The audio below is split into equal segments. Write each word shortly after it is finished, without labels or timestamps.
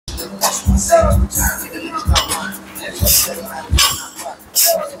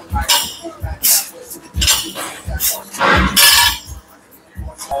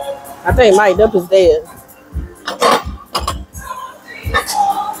I think Mike Dup is dead.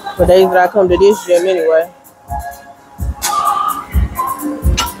 For days that I come to this gym anyway.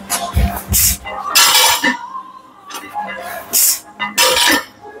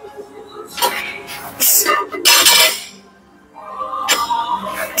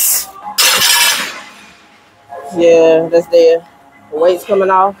 Yeah, that's dead. The weight's coming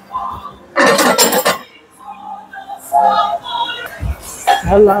off.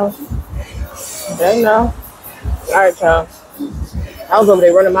 Hello. There no. Alright, y'all. I was over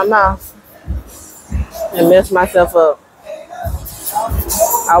there running my mouth and messed myself up.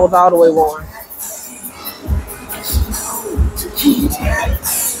 I was all the way worn.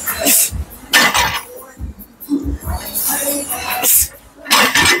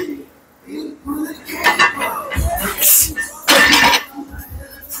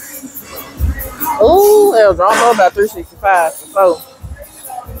 Ooh, it was almost about 365 for four.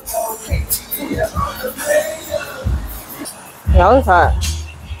 Yeah, it's hot.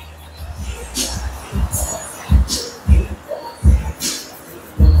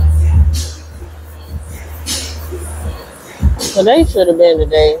 Today should have been the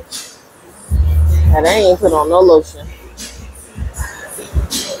day. And I ain't put on no lotion.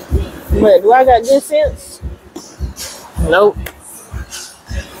 But do I got good sense? Nope.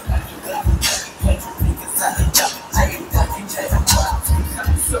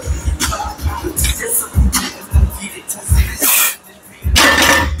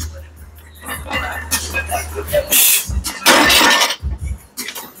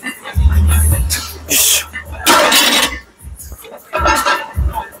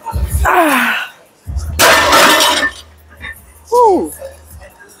 Whew.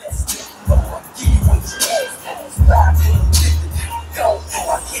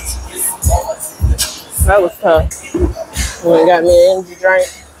 That was tough. When got me an energy drink.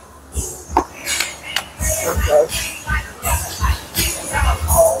 Okay.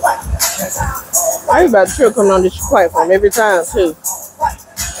 I about to trip coming on this platform every time too.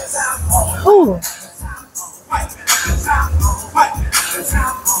 Ooh.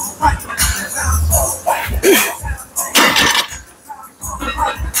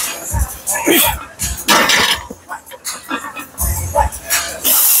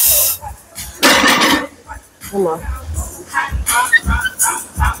 Come on.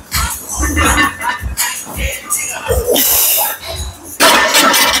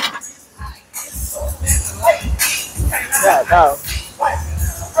 Yeah, go.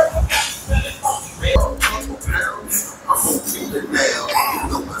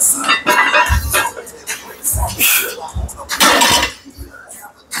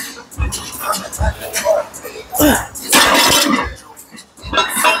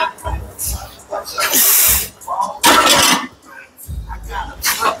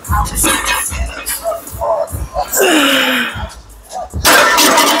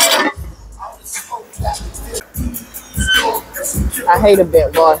 I hate a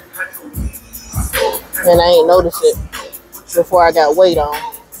bent boy. And I ain't noticed it before I got weight on.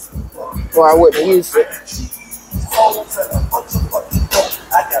 Or I wouldn't use it.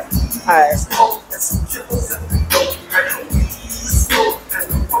 Alright.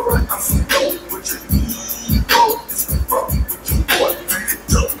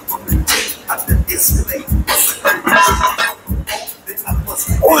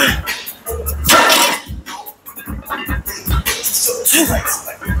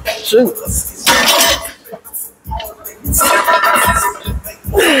 Shoot.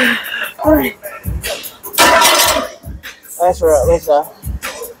 All right. That's right. Let's go.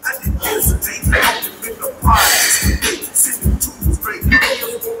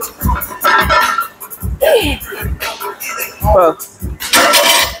 Whoa.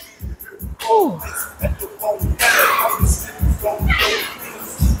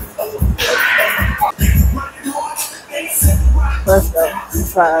 Let's go.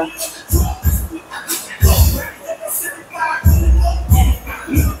 5.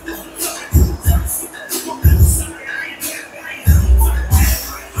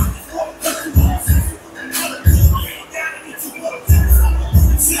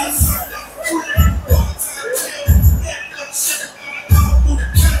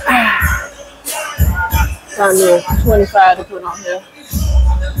 Time here, 25 to put on here.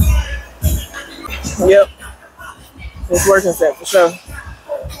 Yep. It's working set for sure.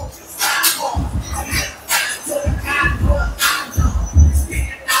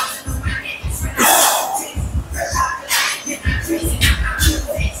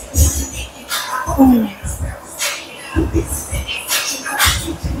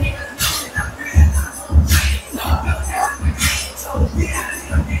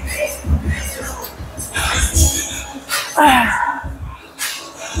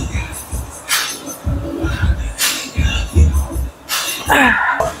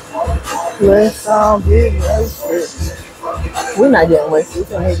 Let's all get wasted. We're not getting wasted.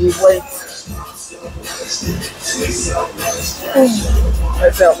 We're gonna get wasted.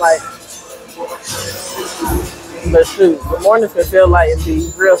 It felt like, but shoot, the mornings can feel like it'd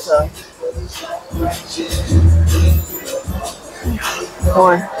be real tough.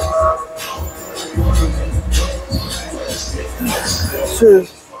 One, two,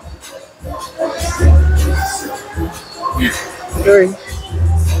 three,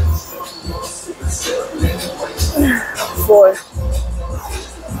 four,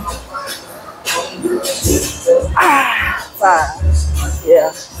 five.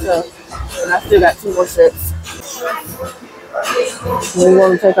 Yeah. So, and I still got two more sets. You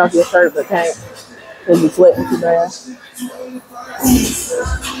want to take off your shirt, but can't because you're sweating too bad.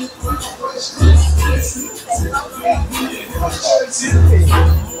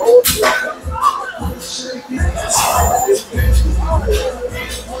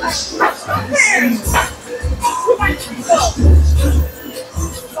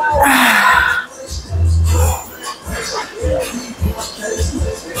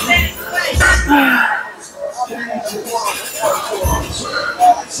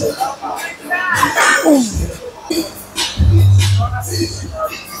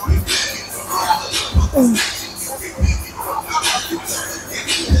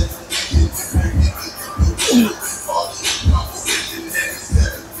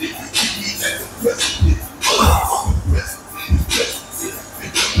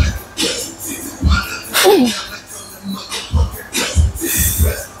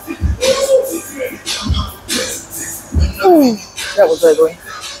 That was ugly,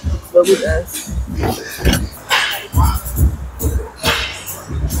 but we done.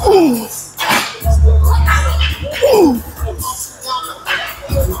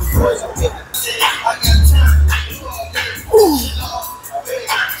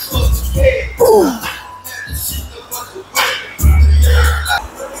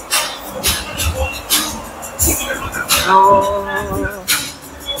 Oh,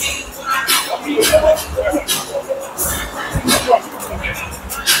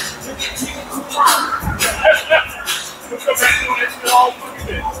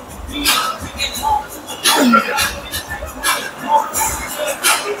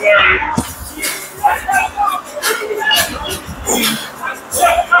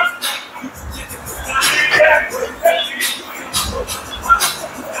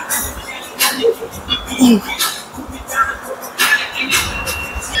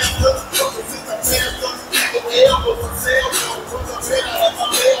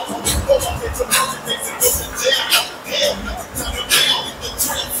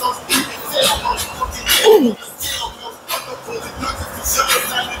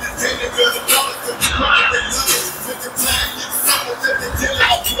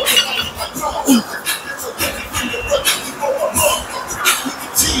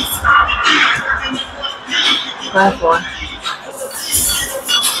 last one.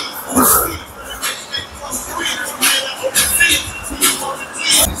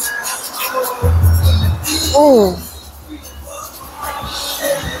 Oh,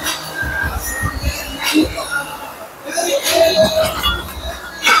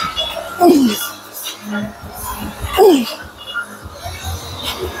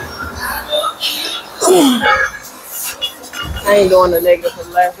 I ain't doing the negative for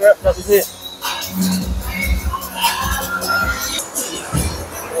the last rep. That was it.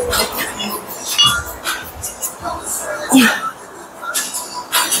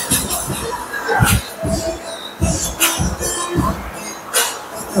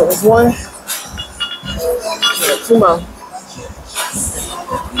 That was one. Two more.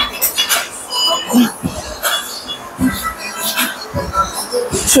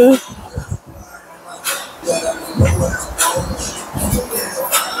 Two.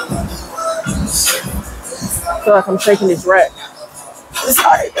 I feel like I'm shaking this rack. It's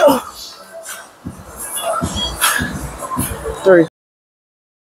hard though. Three.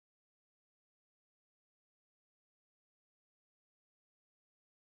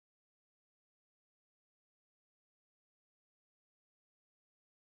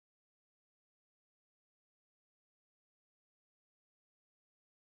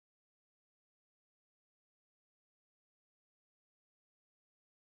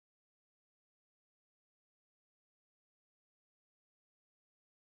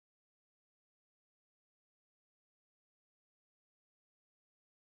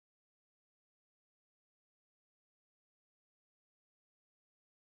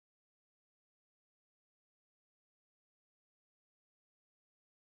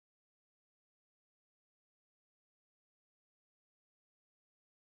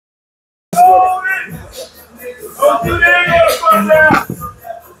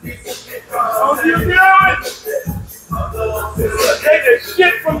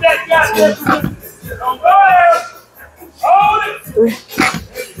 shit from that goddamn. Don't go ahead. Hold it. 3,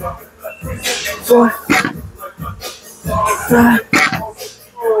 4, 5,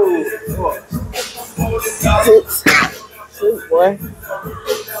 6. Shoot, boy.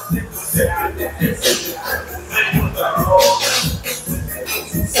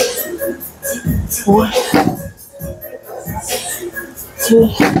 1, 2,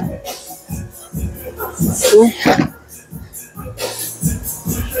 3,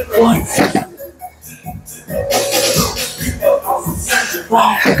 4,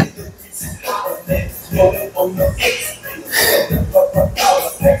 5.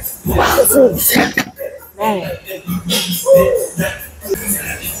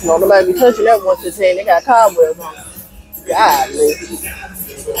 No, nobody be touching that 1 to 10. They got cobwebs on them. Golly.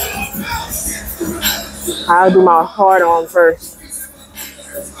 I'll do my hard on first.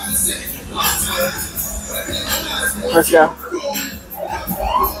 Let's go.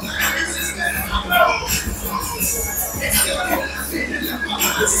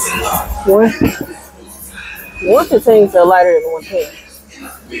 One to 10 feel lighter than 110.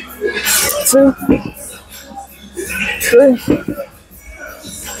 2, 3,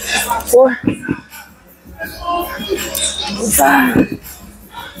 4, 5,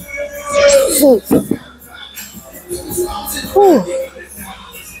 6.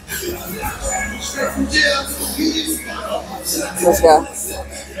 Let's go.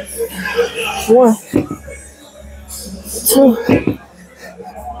 1, 2,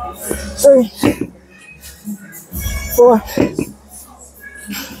 3, 4,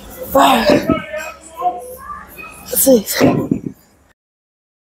 5, 6.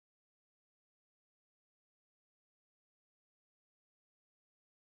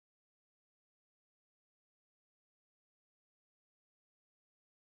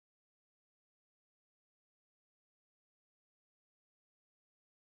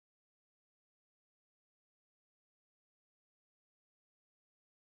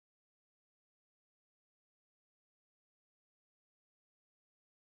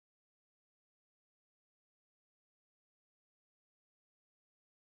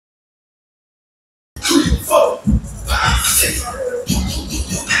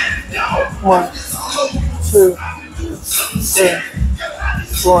 One, 2, 3,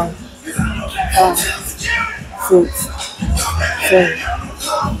 4, 5, 6, 7,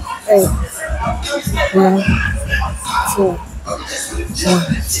 8, 9, 10, 1, 2,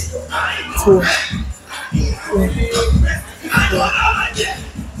 3, 4, 5,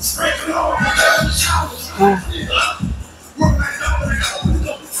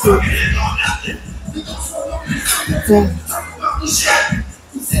 6,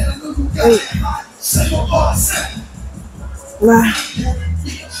 7, 8, 9,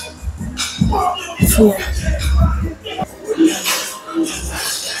 10.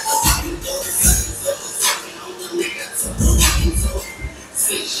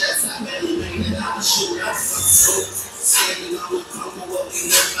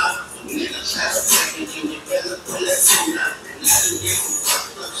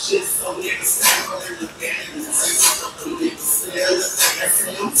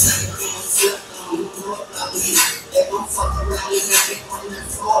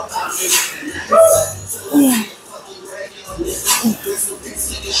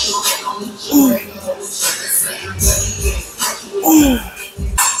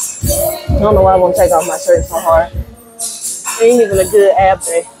 I don't know why I want to take off my shirt so hard. It ain't even a good ab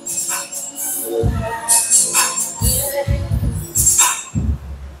day.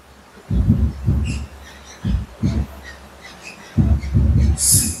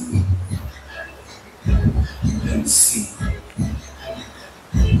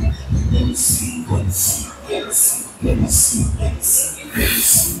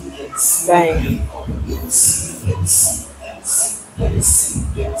 Dang.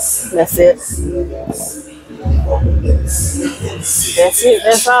 That's it. That's it.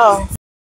 That's all.